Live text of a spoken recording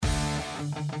You're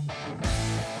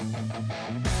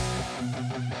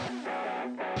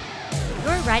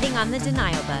riding on the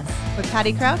Denial Bus with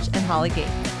Patty Crouch and Holly Gates.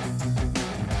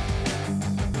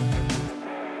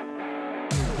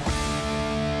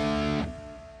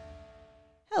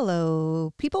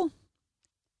 Hello, people.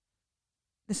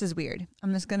 This is weird.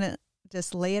 I'm just going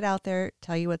to lay it out there,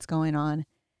 tell you what's going on.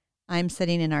 I'm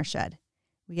sitting in our shed.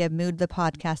 We have moved the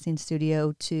podcasting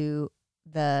studio to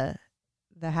the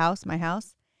house, my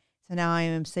house. So now I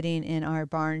am sitting in our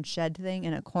barn shed thing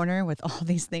in a corner with all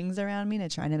these things around me to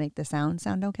try to make the sound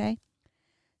okay.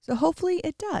 So hopefully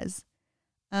it does.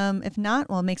 If not,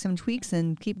 we'll make some tweaks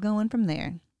and keep going from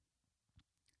there.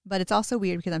 But it's also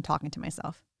weird because I'm talking to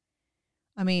myself.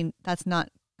 I mean, that's not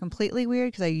completely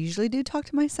weird because I usually do talk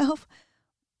to myself,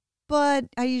 but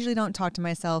I usually don't talk to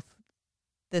myself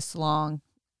this long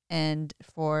and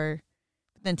for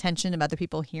the intention of other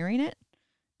people hearing it.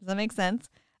 Does that make sense?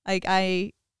 Like,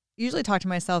 I usually talk to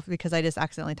myself because I just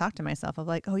accidentally talk to myself of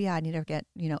like, oh yeah, I need to get,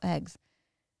 eggs.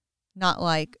 Not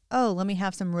like, oh, let me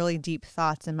have some really deep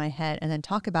thoughts in my head and then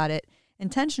talk about it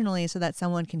intentionally so that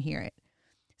someone can hear it.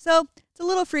 So it's a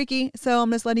little freaky. So I'm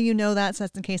just letting you know that. So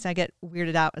that's in case I get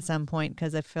weirded out at some point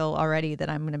because I feel already that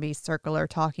I'm going to be circular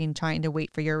talking, trying to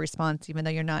wait for your response, even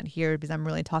though you're not here, because I'm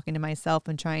really talking to myself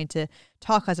and trying to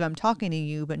talk as if I'm talking to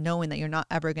you, but knowing that you're not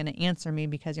ever going to answer me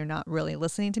because you're not really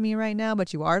listening to me right now,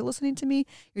 but you are listening to me.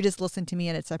 You're just listening to me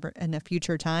at a separate in a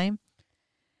future time.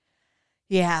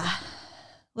 Yeah.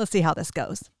 Let's see how this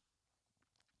goes.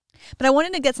 But I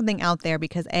wanted to get something out there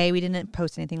because A, we didn't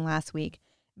post anything last week.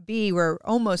 B, we're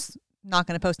almost not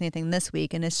going to post anything this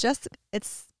week. And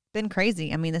it's been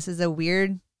crazy. I mean, this is a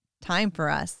weird time for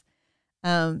us.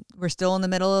 We're still in the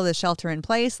middle of the shelter in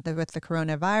place with the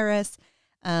coronavirus.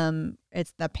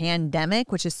 It's the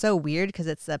pandemic, which is so weird because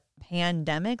it's a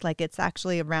pandemic. Like it's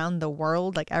actually around the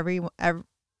world. Like the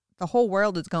whole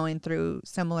world is going through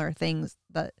similar things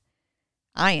that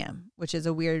I am, which is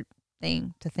a weird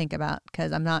thing to think about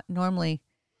because I'm not normally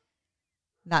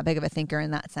that big of a thinker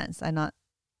in that sense. I'm not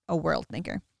a world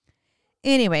thinker.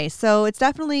 Anyway, so it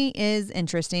definitely is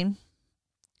interesting.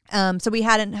 So we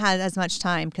hadn't had as much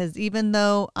time because even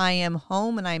though I am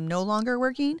home and I'm no longer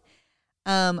working,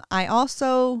 I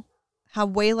also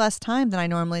have way less time than I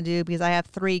normally do because I have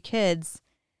 3 kids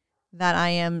that I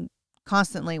am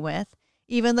constantly with.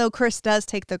 Even though Chris does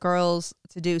take the girls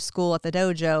to do school at the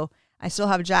dojo, I still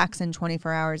have Jackson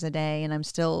 24 hours a day and I'm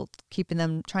still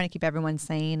trying to keep everyone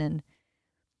sane. And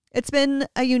it's been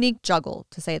a unique juggle,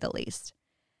 to say the least.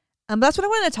 But that's what I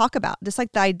wanted to talk about. Just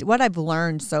like what I've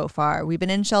learned so far. We've been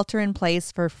in shelter in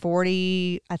place for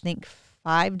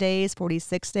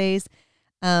 46 days.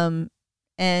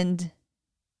 And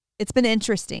it's been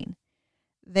interesting.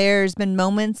 There's been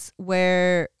moments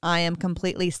where I am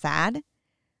completely sad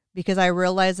because I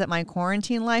realize that my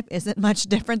quarantine life isn't much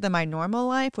different than my normal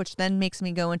life, which then makes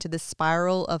me go into this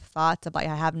spiral of thoughts of like,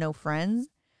 I have no friends.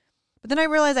 But then I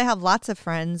realize I have lots of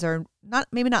friends, or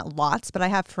maybe not lots, but I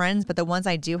have friends, but the ones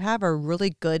I do have are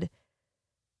really good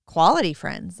quality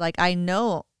friends. Like I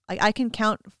know, I can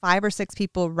count 5 or 6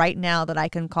 people right now that I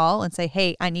can call and say,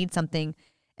 hey, I need something.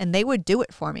 And they would do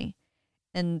it for me.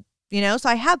 And, so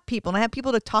I have people and I have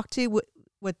people to talk to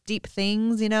with deep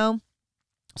things, So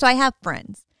I have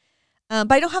friends,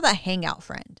 but I don't have that hangout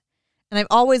friend. And I've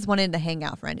always wanted a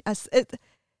hangout friend. It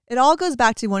all goes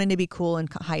back to wanting to be cool in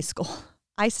high school.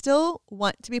 I still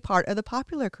want to be part of the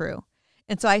popular crew.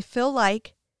 And so I feel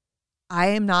like I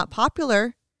am not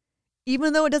popular,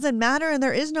 even though it doesn't matter. And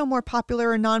there is no more popular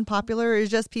or non-popular.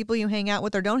 It's just people you hang out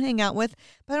with or don't hang out with.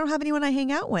 But I don't have anyone I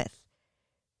hang out with.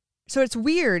 So it's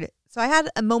weird. So I had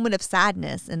a moment of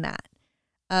sadness in that,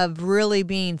 of really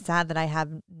being sad that I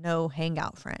have no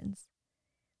hangout friends.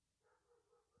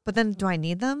 But then do I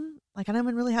need them? Like I don't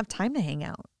even really have time to hang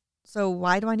out. So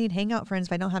why do I need hangout friends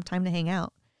if I don't have time to hang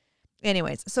out?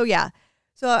 Anyways, so yeah.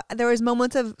 So there was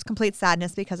moments of complete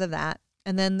sadness because of that.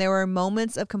 And then there were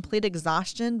moments of complete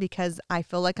exhaustion because I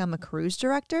feel like I'm a cruise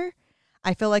director.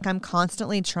 I feel like I'm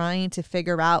constantly trying to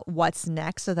figure out what's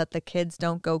next so that the kids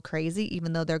don't go crazy,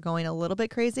 even though they're going a little bit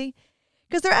crazy.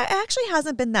 Because there actually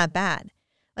hasn't been that bad.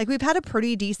 Like we've had a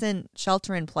pretty decent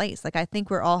shelter in place. Like I think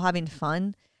we're all having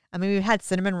fun. I mean, we've had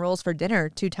cinnamon rolls for dinner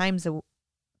 2 times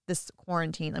this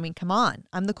quarantine. I mean, come on.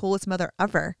 I'm the coolest mother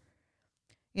ever.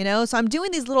 So I'm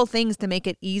doing these little things to make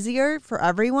it easier for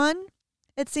everyone,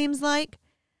 it seems like.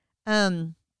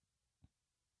 But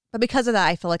because of that,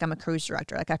 I feel like I'm a cruise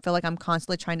director. Like I feel like I'm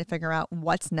constantly trying to figure out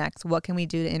what's next. What can we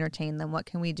do to entertain them? What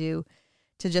can we do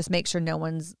to just make sure no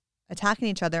one's attacking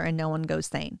each other and no one goes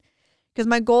sane? Because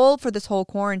my goal for this whole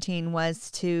quarantine was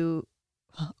to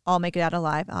all make it out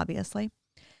alive, obviously.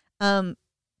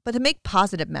 but to make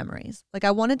positive memories. Like,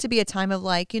 I want it to be a time of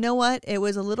like, you know what? It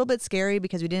was a little bit scary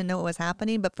because we didn't know what was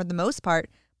happening. But for the most part,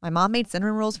 my mom made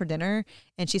cinnamon rolls for dinner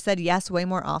and she said yes way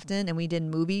more often. And we did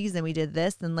movies and we did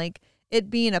this, and like it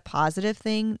being a positive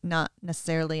thing, not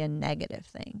necessarily a negative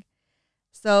thing.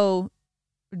 So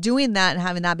doing that and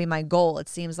having that be my goal, it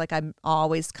seems like I'm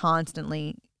always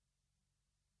constantly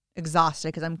exhausted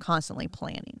because I'm constantly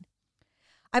planning.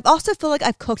 I've also feel like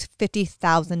I've cooked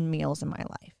 50,000 meals in my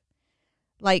life.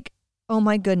 Like, oh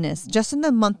my goodness, just in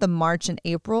the month of March and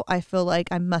April, I feel like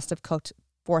I must have cooked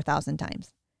 4,000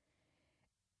 times.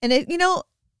 And it,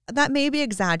 that may be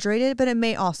exaggerated, but it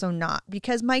may also not,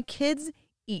 because my kids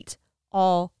eat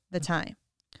all the time.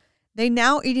 They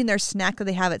now eating their snack that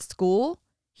they have at school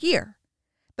here.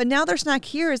 But now their snack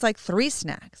here is like 3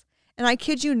 snacks. And I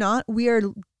kid you not,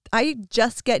 I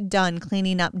just get done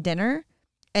cleaning up dinner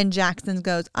and Jackson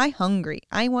goes, "I'm hungry.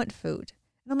 I want food."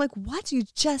 And I'm like, "What? You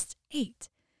just ate?"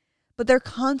 But they're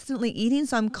constantly eating,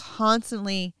 so I'm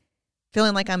constantly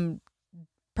feeling like I'm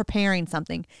preparing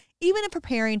something. Even if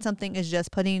preparing something is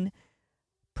just putting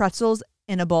pretzels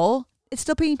in a bowl, it's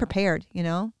still being prepared,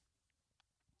 And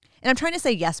I'm trying to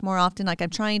say yes more often. Like, I'm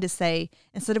trying to say,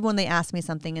 instead of when they ask me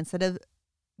something, instead of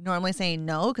normally saying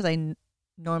no, because I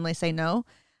normally say no,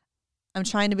 I'm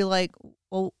trying to be like,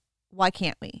 well, why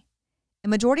can't we? And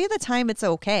majority of the time, it's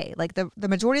okay. Like, the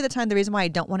majority of the time, the reason why I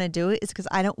don't want to do it is because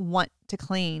I don't want to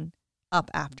clean up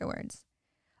afterwards.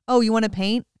 Oh, you want to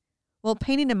paint? Well,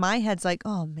 painting in my head's like,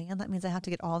 oh man, that means I have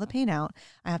to get all the paint out.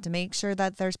 I have to make sure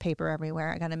that there's paper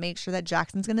everywhere. I got to make sure that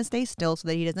Jackson's going to stay still so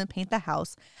that he doesn't paint the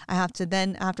house. I have to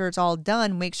then, after it's all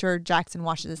done, make sure Jackson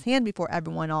washes his hand before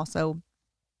everyone also,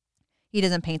 he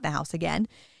doesn't paint the house again.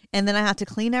 And then I have to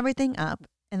clean everything up.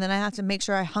 And then I have to make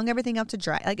sure I hung everything up to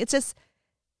dry. Like, it's just,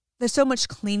 there's so much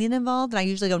cleaning involved. And I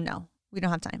usually go, no, we don't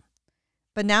have time.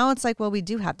 But now it's like, well, we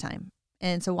do have time.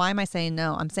 And so why am I saying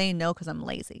no? I'm saying no because I'm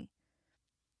lazy.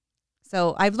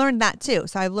 So I've learned that too.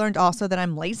 So I've learned also that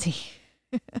I'm lazy.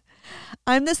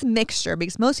 I'm this mixture,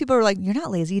 because most people are like, "You're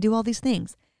not lazy. You do all these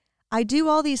things." I do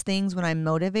all these things when I'm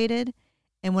motivated.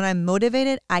 And when I'm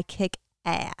motivated, I kick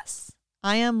ass.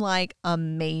 I am like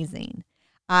amazing.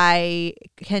 I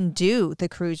can do the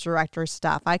cruise director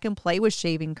stuff. I can play with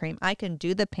shaving cream. I can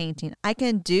do the painting. I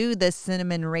can do the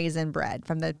cinnamon raisin bread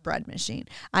from the bread machine.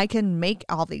 I can make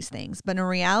all these things. But in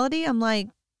reality, I'm like,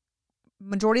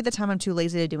 majority of the time, I'm too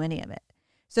lazy to do any of it.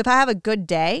 So if I have a good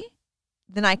day,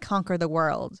 then I conquer the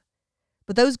world.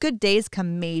 But those good days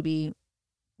come maybe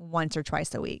once or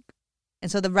twice a week. And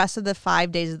so the rest of the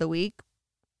 5 days of the week,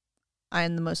 I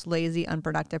am the most lazy,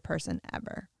 unproductive person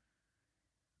ever.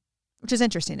 Which is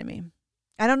interesting to me.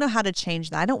 I don't know how to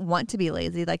change that. I don't want to be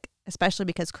lazy, like, especially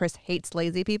because Chris hates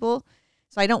lazy people.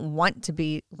 So I don't want to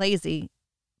be lazy,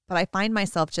 but I find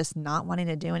myself just not wanting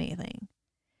to do anything.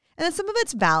 And then some of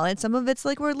it's valid. Some of it's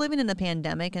like, we're living in a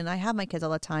pandemic and I have my kids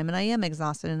all the time and I am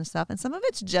exhausted and stuff. And some of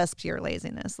it's just pure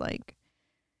laziness. Like,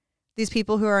 these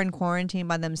people who are in quarantine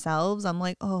by themselves, I'm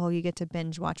like, oh, you get to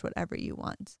binge watch whatever you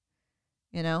want,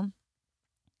 But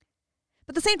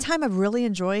at the same time, I've really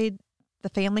enjoyed the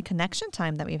family connection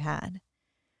time that we've had.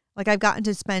 Like, I've gotten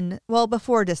to spend,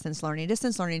 before distance learning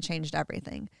changed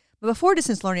everything. But before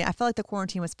distance learning, I felt like the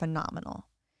quarantine was phenomenal.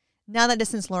 Now that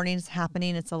distance learning is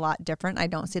happening, it's a lot different. I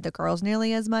don't see the girls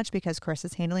nearly as much because Chris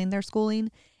is handling their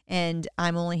schooling and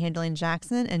I'm only handling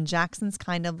Jackson. And Jackson's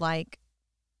kind of like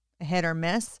a hit or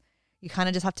miss. You kind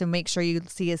of just have to make sure you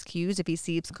see his cues. If he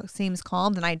seems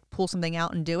calm, then I pull something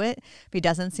out and do it. If he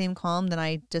doesn't seem calm, then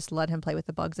I just let him play with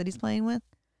the bugs that he's playing with.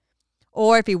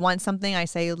 Or if he wants something, I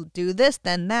say, do this,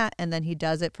 then that. And then he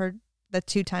does it for the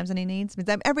 2 times that he needs.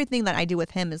 Because everything that I do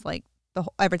with him is like,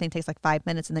 everything takes like 5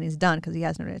 minutes and then he's done because he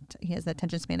has the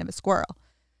attention span of a squirrel.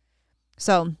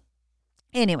 So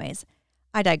anyways,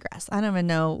 I digress. I don't even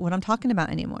know what I'm talking about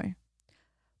anymore.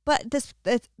 But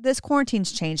this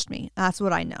quarantine's changed me. That's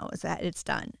what I know, is that it's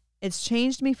done. It's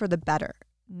changed me for the better,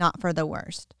 not for the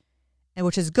worst, and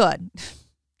which is good.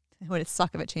 It would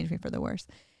suck if it changed me for the worst.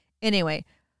 Anyway,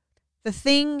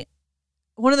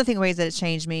 one of the ways that it's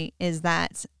changed me is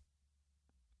that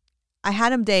I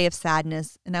had a day of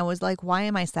sadness and I was like, why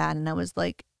am I sad? And I was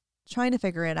like trying to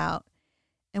figure it out.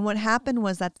 And what happened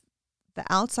was that the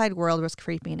outside world was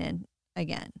creeping in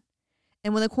again.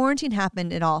 And when the quarantine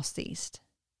happened, it all ceased,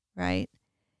 right?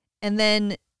 And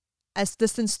then as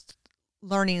distance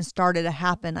learning started to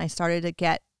happen, I started to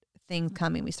get things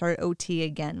coming. We started OT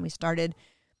again. We started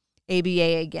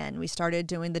ABA again. We started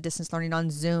doing the distance learning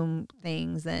on Zoom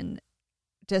things and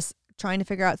just trying to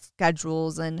figure out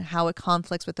schedules and how it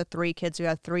conflicts with the 3 kids who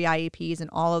have 3 IEPs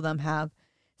and all of them have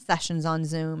sessions on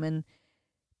Zoom. And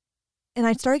And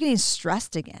I started getting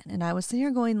stressed again. And I was sitting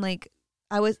here going like,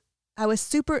 I was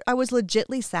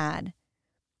legitly sad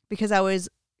because I was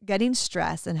getting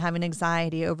stressed and having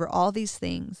anxiety over all these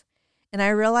things. And I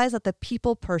realized that the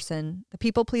people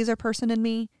pleaser person in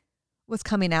me was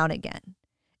coming out again.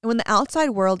 And when the outside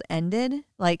world ended,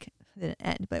 like it didn't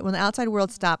end, but when the outside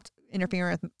world stopped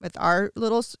interfering with our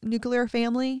little nuclear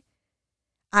family,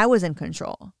 I was in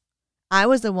control. I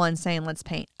was the one saying, let's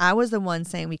paint. I was the one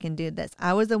saying we can do this.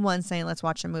 I was the one saying, let's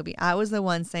watch a movie. I was the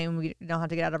one saying we don't have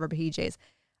to get out of our PJs.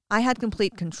 I had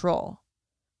complete control.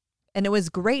 And it was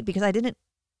great because I didn't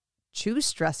choose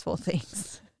stressful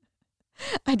things.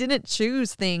 I didn't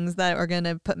choose things that are going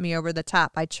to put me over the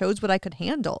top. I chose what I could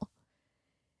handle.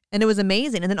 And it was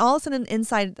amazing. And then all of a sudden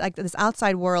inside, like this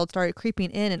outside world started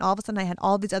creeping in. And all of a sudden I had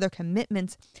all these other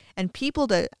commitments and people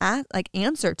to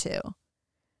answer to.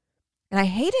 And I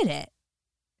hated it.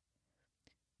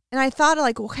 And I thought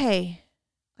like, okay,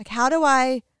 like how do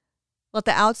I let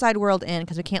the outside world in?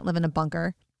 Because we can't live in a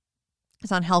bunker.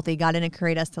 It's unhealthy. God didn't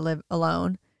create us to live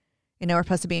alone. You know, we're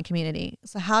supposed to be in community.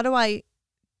 So how do I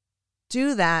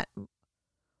do that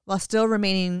while still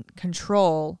remaining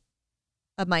control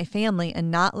of my family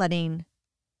and not letting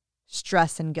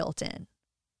stress and guilt in?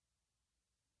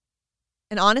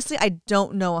 And honestly, I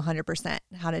don't know 100%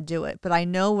 how to do it, but I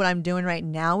know what I'm doing right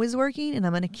now is working and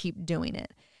I'm going to keep doing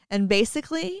it. And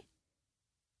basically,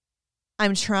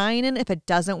 I'm trying, and if it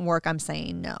doesn't work, I'm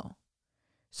saying no.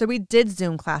 So we did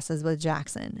Zoom classes with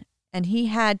Jackson, and he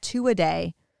had 2 a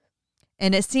day,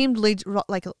 and it seemed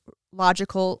like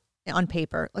logical on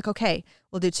paper. Like, okay,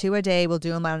 we'll do 2 a day. We'll do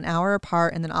them about an hour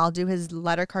apart, and then I'll do his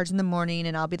letter cards in the morning,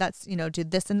 and I'll be do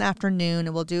this in the afternoon,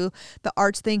 and we'll do the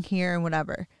arts thing here and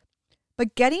whatever.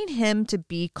 But getting him to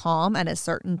be calm at a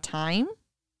certain time,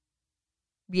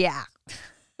 yeah.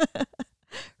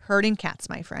 Herding cats,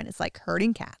 my friend. It's like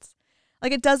herding cats.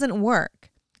 Like it doesn't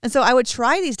work. And so I would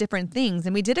try these different things,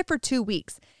 and we did it for 2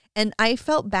 weeks. And I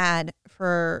felt bad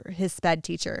for his SPED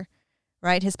teacher,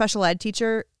 right? His special ed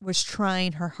teacher was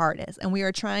trying her hardest. And we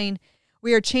were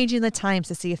changing the times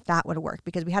to see if that would work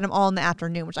because we had them all in the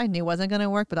afternoon, which I knew wasn't going to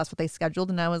work, but that's what they scheduled.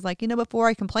 And I was like, before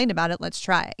I complain about it, let's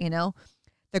try it,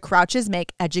 The Crouches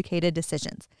make educated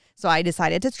decisions. So I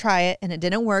decided to try it and it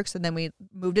didn't work. So then we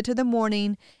moved it to the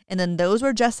morning and then those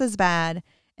were just as bad.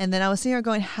 And then I was sitting here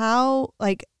going, how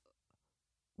do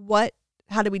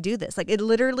we do this? Like it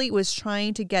literally was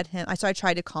trying to get him. So I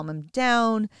tried to calm him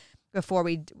down before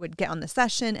we would get on the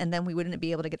session. And then we wouldn't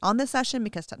be able to get on the session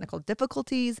because technical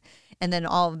difficulties. And then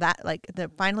all of that,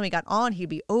 finally we got on, he'd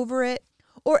be over it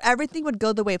or everything would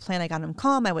go the way planned. I got him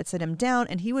calm. I would sit him down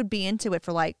and he would be into it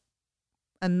for like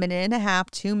a minute and a half,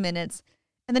 2 minutes.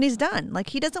 And then he's done. Like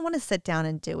he doesn't want to sit down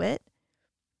and do it.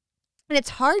 And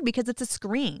it's hard because it's a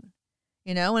screen,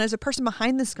 and there's a person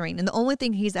behind the screen. And the only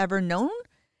thing he's ever known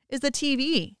is the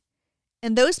TV.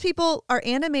 And those people are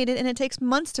animated and it takes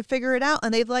months to figure it out.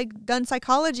 And they've done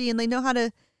psychology and they know how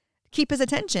to keep his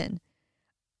attention.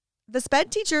 The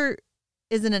SPED teacher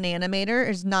isn't an animator,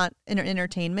 is not in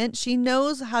entertainment. She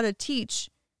knows how to teach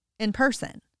in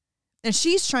person. And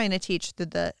she's trying to teach through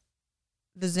the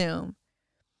Zoom.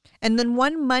 And then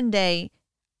one Monday,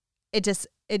 it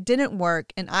didn't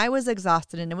work. And I was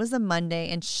exhausted and it was a Monday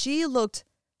and she looked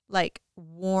like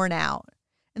worn out.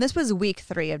 And this was week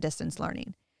 3 of distance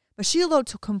learning, but she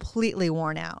looked completely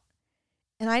worn out.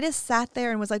 And I just sat there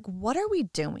and was like, what are we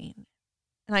doing?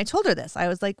 And I told her this. I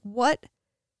was like, what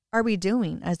are we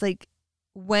doing? I was like,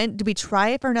 when do we try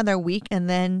it for another week and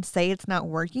then say it's not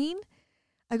working?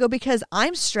 I go, because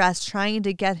I'm stressed trying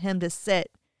to get him to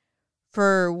sit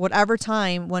for whatever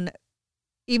time when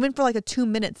even for 2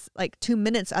 minutes, 2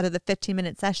 minutes out of the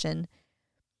 15-minute session.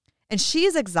 And she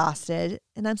is exhausted.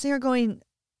 And I'm sitting here going,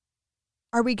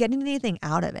 are we getting anything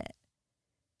out of it?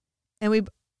 And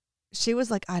she was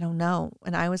like, I don't know.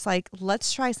 And I was like,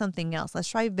 let's try something else. Let's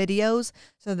try videos.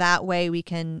 So that way we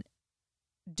can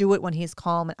do it when he's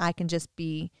calm and I can just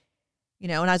be,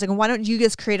 and I was like, why don't you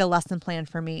just create a lesson plan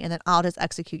for me? And then I'll just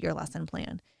execute your lesson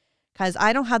plan. Because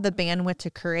I don't have the bandwidth to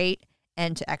create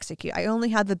and to execute. I only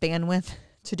have the bandwidth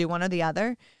to do one or the other.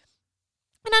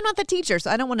 And I'm not the teacher, so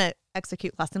I don't want to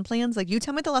execute lesson plans. You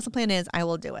tell me what the lesson plan is, I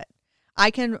will do it. I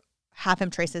can have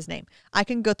him trace his name. I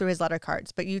can go through his letter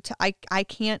cards, but I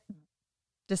can't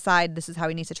decide this is how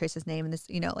he needs to trace his name. And this,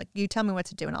 you tell me what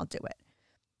to do and I'll do it.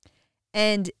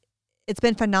 And it's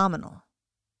been phenomenal.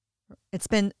 It's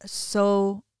been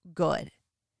so good.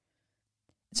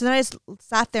 So then I just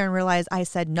sat there and realized I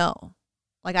said no.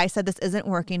 I said, this isn't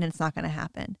working and it's not going to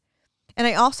happen. And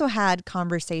I also had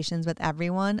conversations with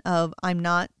everyone of I'm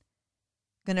not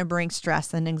going to bring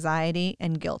stress and anxiety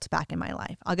and guilt back in my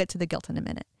life. I'll get to the guilt in a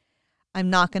minute. I'm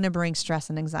not going to bring stress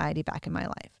and anxiety back in my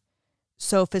life.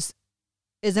 So if this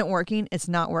isn't working, it's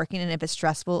not working. And if it's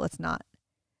stressful, it's not.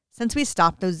 Since we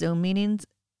stopped those Zoom meetings,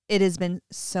 it has been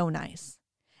so nice.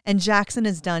 And Jackson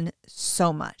has done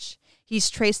so much. He's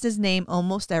traced his name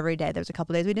almost every day. There's a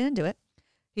couple days we didn't do it.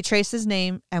 He traced his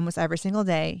name almost every single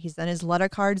day. He's done his letter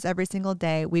cards every single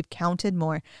day. We've counted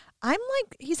more.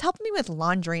 He's helping me with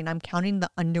laundry, and I'm counting the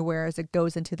underwear as it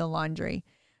goes into the laundry,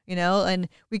 and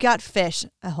we got fish,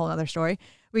 a whole other story.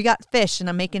 We got fish, and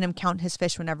I'm making him count his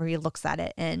fish whenever he looks at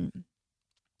it. And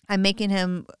I'm making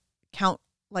him count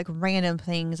like random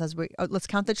things let's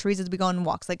count the trees as we go on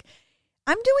walks. Like,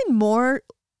 I'm doing more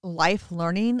life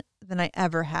learning than I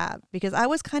ever have, because I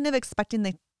was kind of expecting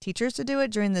the teachers to do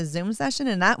it during the Zoom session,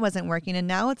 and that wasn't working. And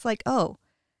now it's like, oh,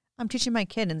 I'm teaching my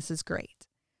kid, and this is great.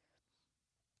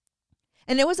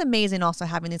 And it was amazing also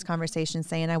having these conversations,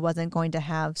 saying I wasn't going to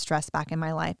have stress back in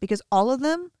my life, because all of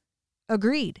them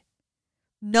agreed.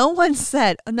 No one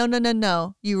said, oh,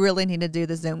 no, you really need to do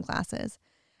the Zoom classes.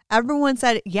 Everyone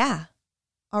said, yeah,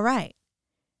 all right.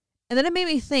 And then it made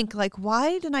me think, like,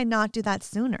 why did I not do that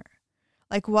sooner?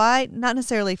 Like, why, not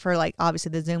necessarily for like, obviously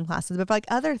the Zoom classes, but for like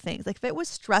other things. Like, if it was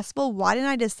stressful, why didn't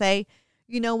I just say,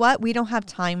 you know what? We don't have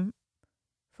time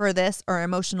for this or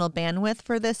emotional bandwidth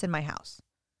for this in my house.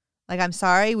 Like, I'm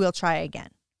sorry, we'll try again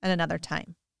at another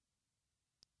time.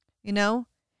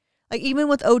 Like, even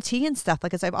with OT and stuff,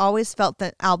 like, as I've always felt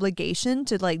the obligation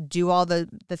to like do all the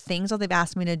things that they've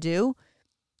asked me to do.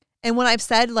 And when I've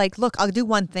said like, look, I'll do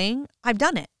one thing, I've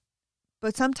done it.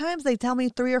 But sometimes they tell me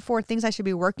 3 or 4 things I should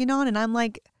be working on. And I'm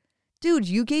like, dude,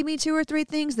 you gave me 2 or 3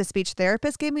 things. The speech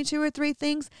therapist gave me 2 or 3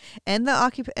 things. And the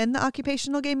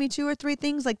occupational gave me 2 or 3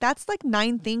 things. Like, that's like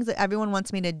 9 things that everyone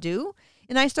wants me to do.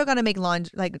 And I still got to make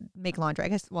laundry. I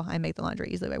guess, well, I make the laundry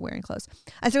easily by wearing clothes.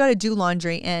 I still got to do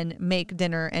laundry and make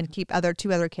dinner and keep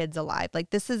 2 other kids alive.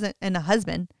 Like, this isn't, and a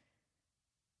husband.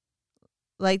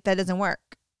 Like, that doesn't work.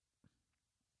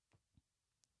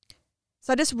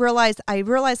 So I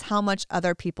realized how much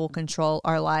other people control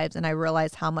our lives, and I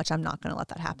realized how much I'm not going to let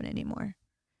that happen anymore,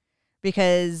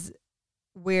 because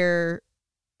we're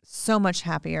so much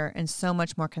happier and so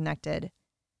much more connected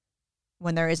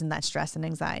when there isn't that stress and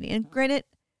anxiety. And granted,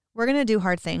 we're going to do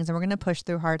hard things, and we're going to push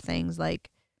through hard things. Like,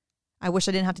 I wish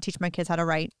I didn't have to teach my kids how to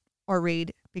write or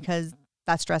read, because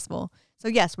that's stressful. So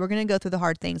yes, we're going to go through the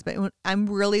hard things, but I'm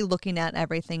really looking at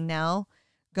everything now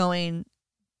going,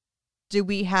 do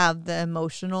we have the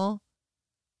emotional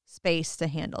space to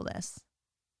handle this?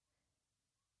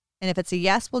 And if it's a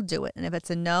yes, we'll do it. And if it's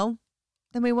a no,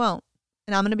 then we won't.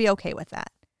 And I'm going to be okay with that.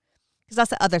 Because that's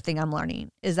the other thing I'm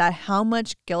learning, is that how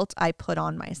much guilt I put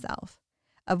on myself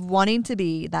of wanting to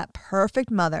be that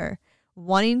perfect mother,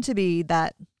 wanting to be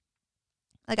that,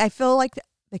 like, I feel like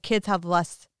the kids have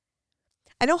less,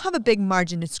 I don't have a big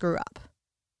margin to screw up,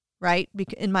 right?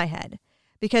 In my head,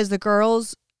 because the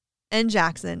girls and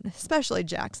Jackson, especially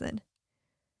Jackson,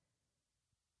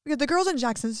 because the girls and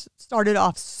Jackson started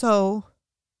off so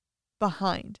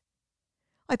behind.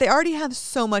 Like, they already have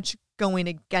so much going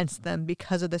against them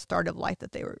because of the start of life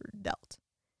that they were dealt.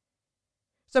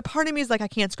 So part of me is like, I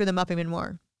can't screw them up even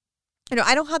more.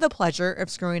 I don't have the pleasure of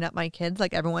screwing up my kids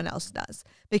like everyone else does,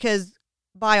 because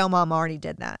bio mom already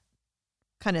did that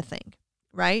kind of thing,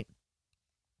 right?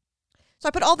 So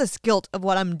I put all this guilt of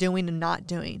what I'm doing and not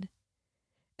doing.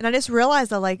 And I just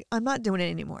realized that, like, I'm not doing it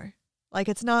anymore. Like,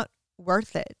 it's not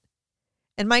worth it.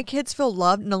 And my kids feel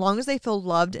loved. And as long as they feel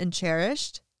loved and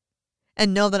cherished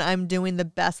and know that I'm doing the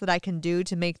best that I can do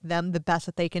to make them the best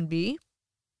that they can be,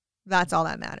 that's all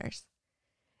that matters.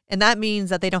 And that means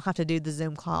that they don't have to do the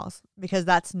Zoom calls, because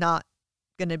that's not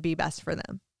going to be best for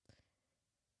them.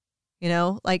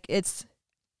 Like, it's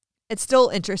still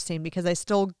interesting because I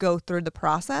still go through the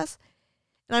process.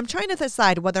 And I'm trying to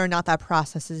decide whether or not that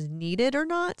process is needed or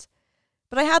not.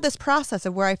 But I had this process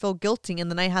of where I feel guilty, and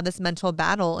then I had this mental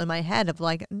battle in my head of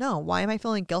like, no, why am I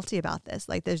feeling guilty about this?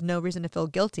 Like, there's no reason to feel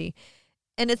guilty.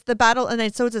 And it's the battle, and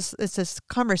it's this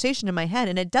conversation in my head,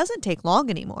 and it doesn't take long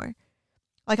anymore.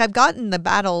 Like, I've gotten the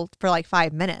battle for like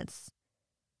 5 minutes,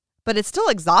 but it's still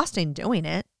exhausting doing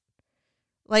it.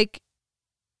 Like,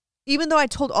 even though I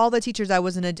told all the teachers I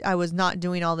was not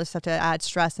doing all this stuff to add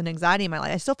stress and anxiety in my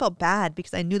life, I still felt bad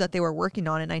because I knew that they were working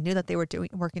on it, and I knew that they were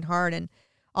working hard and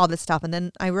all this stuff. And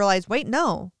then I realized, wait,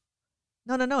 no,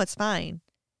 it's fine.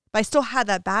 But I still had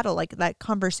that battle, like that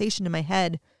conversation in my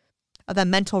head of that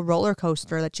mental roller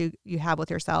coaster that you have with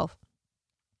yourself.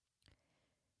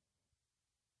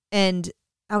 And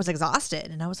I was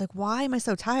exhausted, and I was like, why am I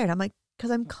so tired? I'm like,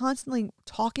 because I'm constantly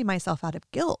talking myself out of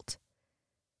guilt.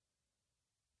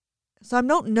 So I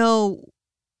don't know,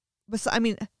 but I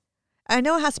mean, I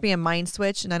know it has to be a mind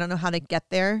switch, and I don't know how to get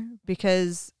there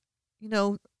because,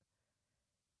 it's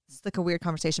like a weird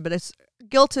conversation, but it's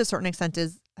guilt to a certain extent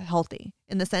is healthy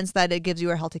in the sense that it gives you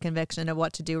a healthy conviction of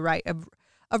what to do right, of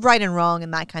right and wrong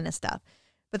and that kind of stuff.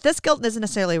 But this guilt isn't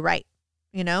necessarily right,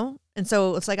 And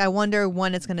so it's like, I wonder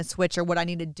when it's going to switch or what I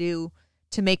need to do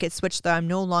to make it switch, that I'm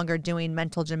no longer doing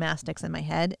mental gymnastics in my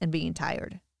head and being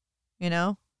tired,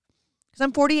 Because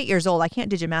I'm 48 years old. I can't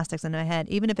do gymnastics in my head,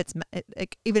 even if it's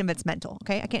mental.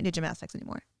 Okay. I can't do gymnastics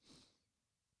anymore.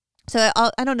 So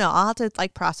I don't know. I'll have to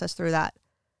process through that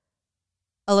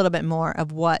a little bit more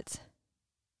of what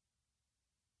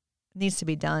needs to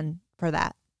be done for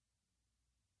that.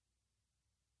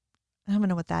 I don't even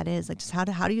know what that is. Just how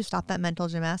do you stop that mental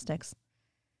gymnastics?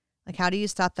 How do you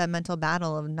stop that mental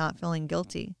battle of not feeling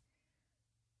guilty?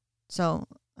 So,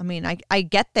 I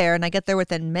get there, and I get there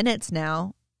within minutes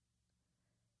now.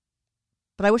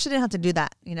 But I wish I didn't have to do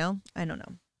that, I don't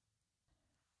know.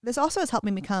 This also has helped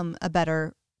me become a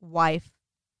better wife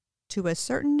to a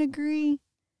certain degree.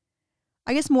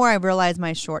 I guess more I realize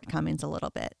my shortcomings a little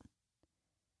bit.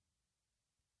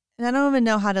 And I don't even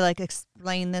know how to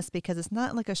explain this because it's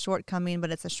not a shortcoming,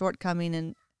 but it's a shortcoming,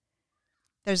 and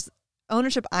there's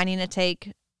ownership I need to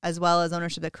take as well as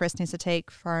ownership that Chris needs to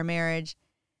take for our marriage.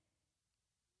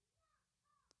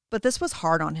 But this was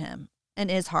hard on him and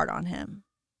is hard on him.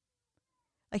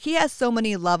 He has so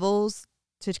many levels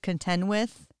to contend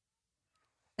with,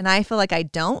 and I feel like I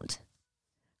don't.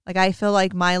 I feel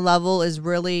like my level is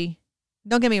really,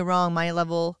 don't get me wrong, my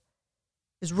level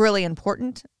is really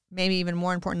important, maybe even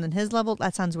more important than his level.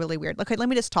 That sounds really weird. Okay, let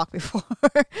me just talk before.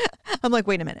 I'm like,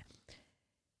 wait a minute.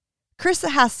 Chris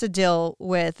has to deal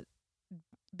with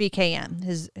BKM,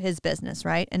 his business,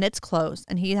 right? And it's closed,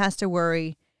 and he has to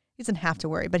worry. He doesn't have to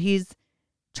worry, but he's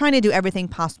trying to do everything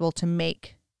possible to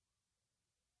make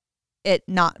it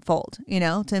not fold,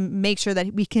 to make sure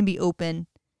that we can be open,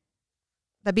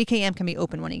 that BKM can be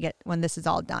open when this is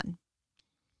all done.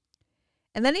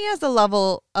 And then he has the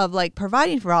level of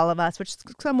providing for all of us, which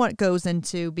somewhat goes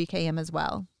into BKM as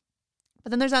well.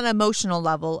 But then there's that emotional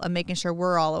level of making sure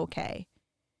we're all okay.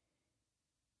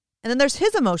 And then there's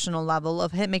his emotional level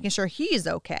of him making sure he's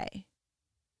okay.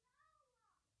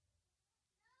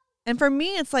 And for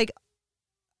me, it's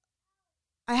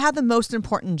I have the most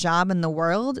important job in the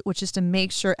world, which is to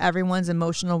make sure everyone's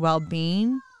emotional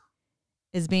well-being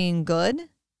is being good.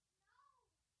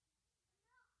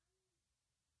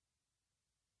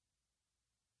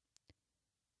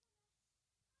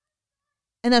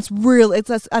 And that's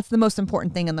that's the most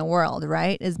important thing in the world,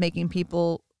 right? Is making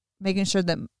sure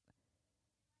that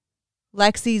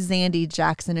Lexi, Zandy,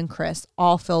 Jackson, and Chris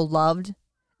all feel loved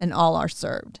and all are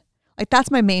served.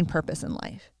 That's my main purpose in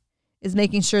life, is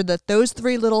making sure that those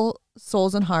three little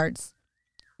souls and hearts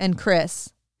and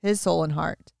Chris, his soul and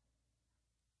heart,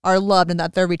 are loved and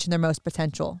that they're reaching their most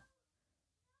potential.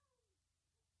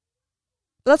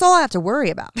 But that's all I have to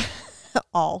worry about.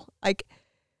 All. I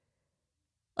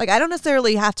don't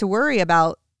necessarily have to worry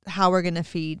about how we're going to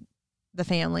feed the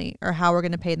family or how we're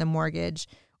going to pay the mortgage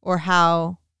or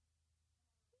how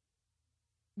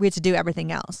we have to do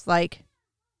everything else.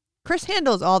 Chris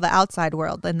handles all the outside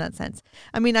world in that sense.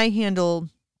 I know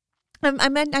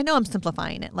I'm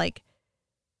simplifying it.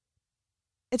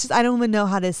 It's just, I don't even know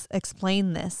how to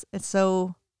explain this. It's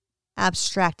so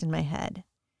abstract in my head.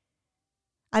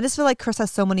 I just feel like Chris has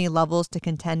so many levels to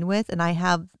contend with, and I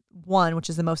have one, which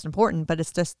is the most important, but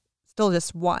it's just still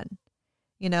just one,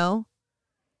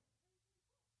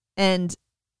 And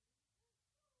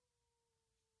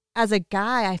as a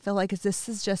guy, I feel like this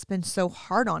has just been so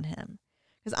hard on him.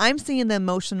 Because I'm seeing the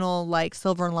emotional,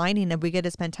 silver lining of we get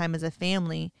to spend time as a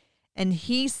family. And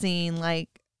he's seeing, I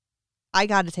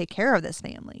got to take care of this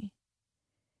family.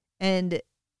 And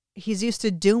he's used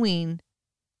to doing,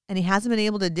 and he hasn't been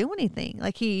able to do anything.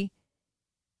 He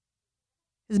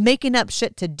is making up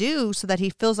shit to do so that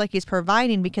he feels like he's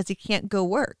providing because he can't go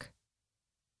work.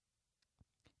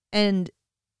 And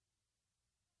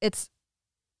it's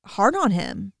hard on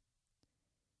him.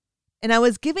 And I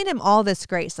was giving him all this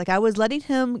grace. I was letting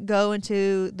him go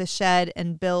into the shed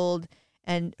and build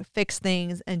and fix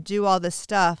things and do all this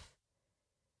stuff.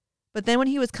 But then when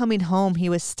he was coming home, he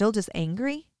was still just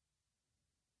angry.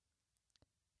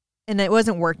 And it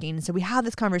wasn't working. So we had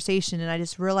this conversation, and I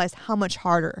just realized how much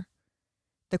harder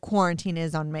the quarantine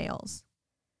is on males.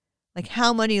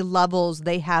 How many levels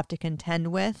they have to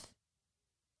contend with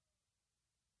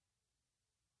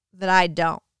that I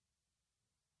don't.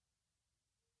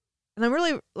 And I'm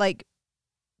really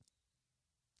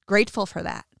grateful for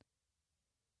that.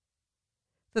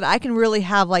 That I can really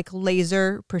have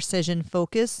laser precision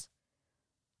focus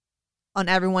on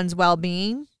everyone's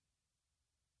well-being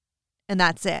And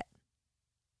that's it.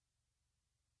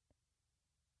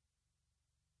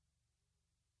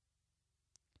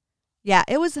 Yeah,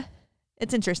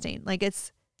 it's interesting. Like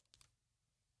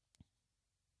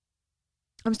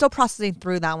I'm still processing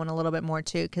through that one a little bit more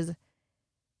too, because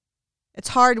it's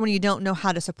hard when you don't know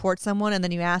how to support someone and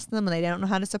then you ask them and they don't know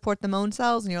how to support their own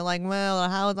selves. And you're like, well,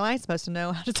 how am I supposed to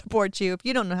know how to support you if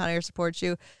you don't know how to support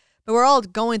you? But we're all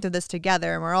going through this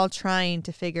together and we're all trying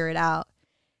to figure it out.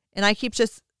 And I keep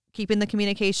just keeping the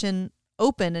communication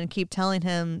open and keep telling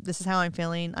him, this is how I'm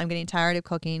feeling. I'm getting tired of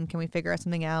cooking. Can we figure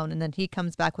something out? And then he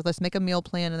comes back with, let's make a meal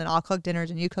plan, and then I'll cook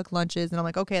dinners and you cook lunches. And I'm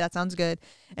like, okay, that sounds good.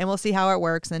 And we'll see how it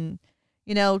works. And,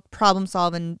 problem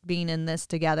solving, being in this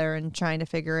together and trying to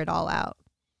figure it all out.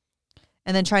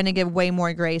 And then trying to give way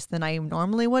more grace than I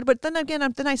normally would. But then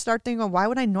again, then I start thinking, why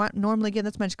would I not normally give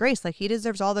this much grace? Like, he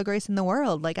deserves all the grace in the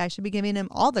world. Like, I should be giving him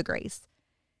all the grace.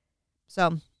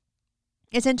 So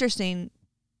it's interesting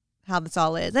how this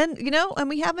all is. And, and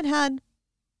we haven't had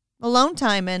alone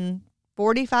time in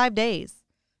 45 days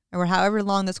or however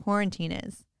long this quarantine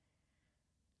is.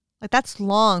 Like, that's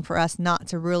long for us not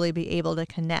to really be able to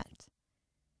connect.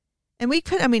 And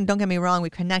don't get me wrong, we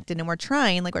connected and we're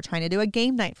trying to do a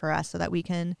game night for us so that we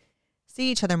can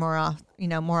see each other more often.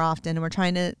 And we're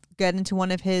trying to get into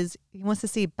he wants to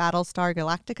see Battlestar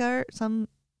Galactica or some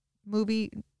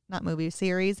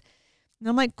series. And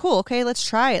I'm like, cool, okay, let's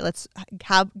try it. Let's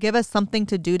give us something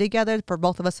to do together for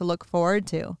both of us to look forward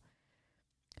to.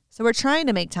 So we're trying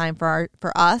to make time for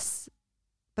us,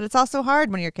 but it's also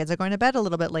hard when your kids are going to bed a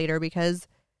little bit later because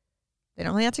they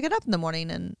don't really have to get up in the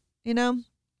morning. And,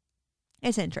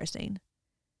 it's interesting.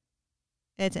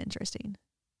 It's interesting.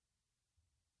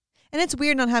 And it's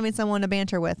weird not having someone to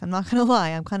banter with. I'm not going to lie.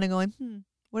 I'm kind of going,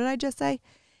 what did I just say?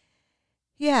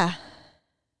 Yeah.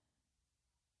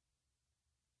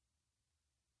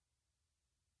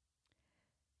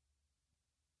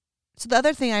 So the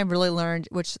other thing I really learned,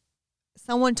 which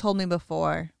someone told me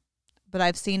before, but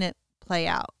I've seen it play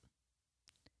out,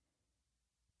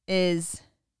 is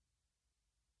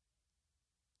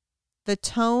the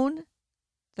tone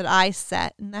that I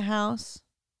set in the house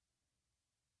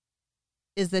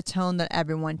is the tone that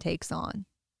everyone takes on.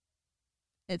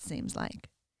 It seems like.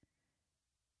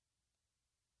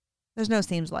 There's no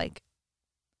seems like.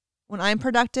 When I'm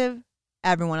productive,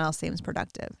 everyone else seems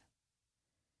productive.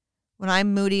 When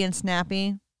I'm moody and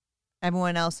snappy,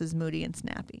 everyone else is moody and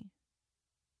snappy.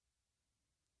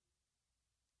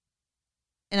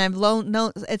 And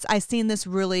I've seen this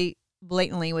really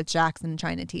blatantly with Jackson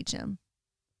trying to teach him.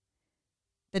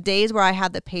 The days where I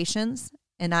have the patience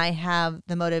and I have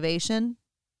the motivation,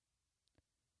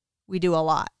 we do a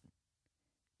lot.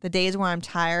 The days where I'm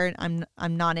tired, I'm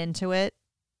not into it,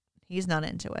 he's not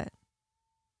into it.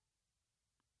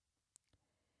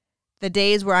 The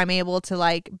days where I'm able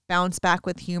to bounce back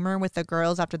with humor with the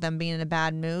girls after them being in a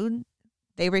bad mood,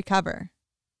 they recover.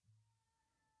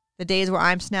 The days where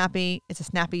I'm snappy, it's a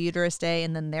snappy uterus day,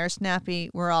 and then they're snappy,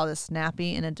 we're all just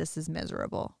snappy, and it just is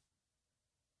miserable.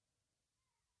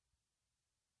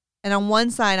 And on one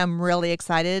side, I'm really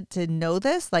excited to know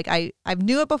this. I've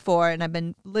knew it before, and I've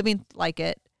been living like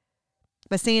it.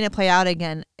 But seeing it play out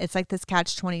again, it's like this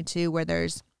catch-22 where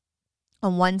there's,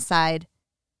 on one side,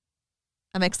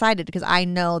 I'm excited because I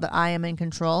know that I am in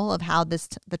control of how the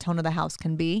tone of the house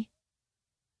can be.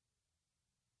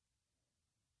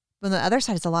 But on the other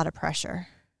side, it's a lot of pressure.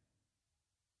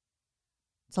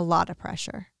 It's a lot of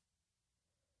pressure.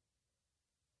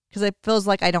 Because it feels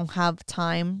like I don't have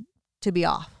time to be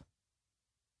off.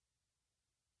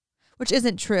 Which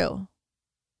isn't true.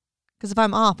 Because if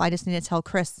I'm off, I just need to tell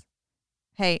Chris,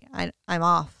 hey, I'm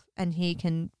off. And he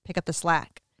can pick up the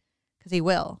slack. Because he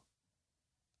will.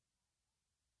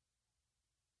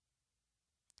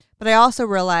 But I also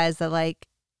realize that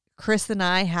Chris and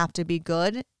I have to be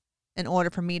good in order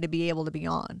for me to be able to be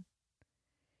on.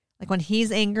 When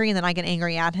he's angry and then I get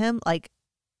angry at him,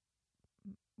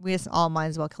 we just all might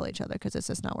as well kill each other because it's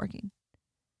just not working.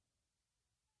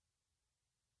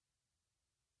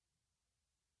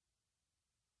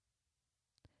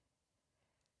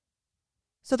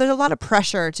 So there's a lot of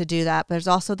pressure to do that, but there's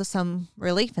also some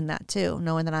relief in that too,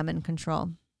 knowing that I'm in control.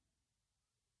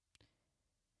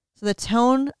 So the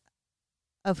tone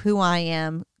of who I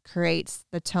am creates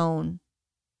the tone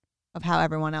of how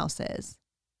everyone else is.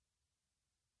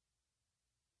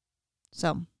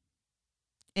 So,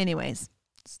 anyways,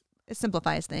 it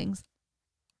simplifies things.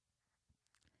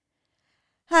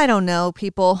 I don't know,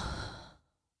 people.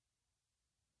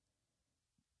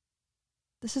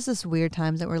 This is this weird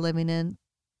times that we're living in.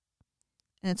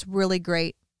 And it's really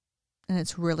great. And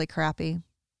it's really crappy.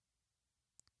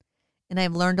 And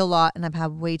I've learned a lot and I've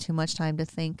had way too much time to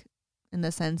think in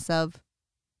the sense of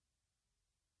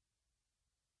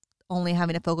only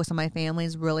having to focus on my family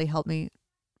has really helped me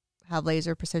have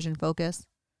laser precision focus.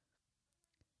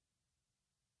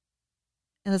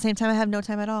 At the same time, I have no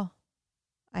time at all.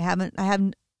 I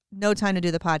have no time to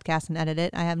do the podcast and edit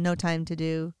it. I have no time to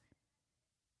do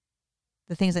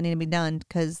the things that need to be done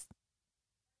because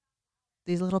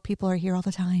these little people are here all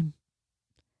the time.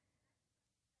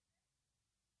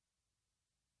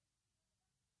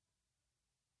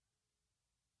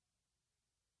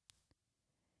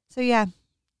 So yeah.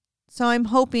 So I'm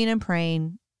hoping and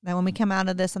praying that when we come out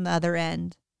of this on the other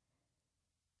end,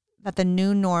 that the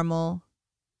new normal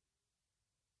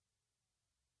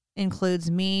includes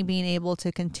me being able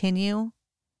to continue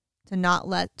to not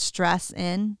let stress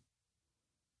in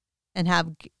and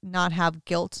not have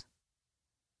guilt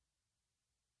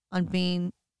on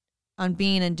being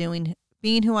and doing,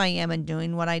 being who I am and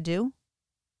doing what I do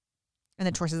and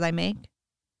the choices I make.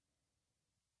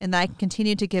 And that I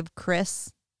continue to give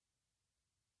Chris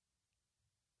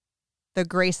the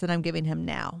grace that I'm giving him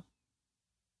now.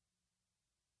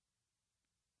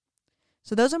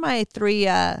 So those are my 3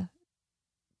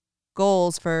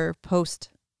 goals for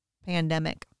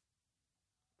post-pandemic.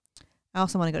 I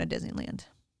also want to go to Disneyland.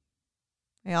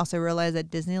 I also realize that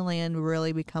Disneyland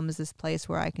really becomes this place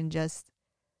where I can just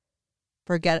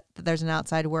forget that there's an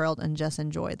outside world and just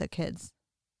enjoy the kids.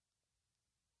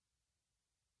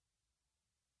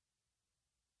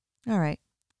 All right.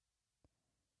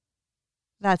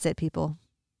 That's it, people.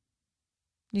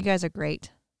 You guys are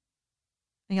great.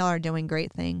 And y'all are doing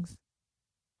great things.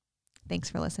 Thanks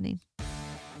for listening.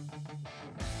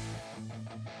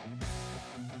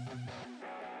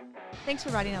 Thanks for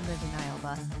riding on the denial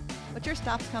bus. But your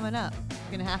stop's coming up.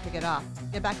 You're going to have to get off.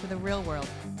 Get back to the real world.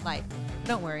 Life.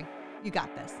 Don't worry. You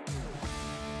got this.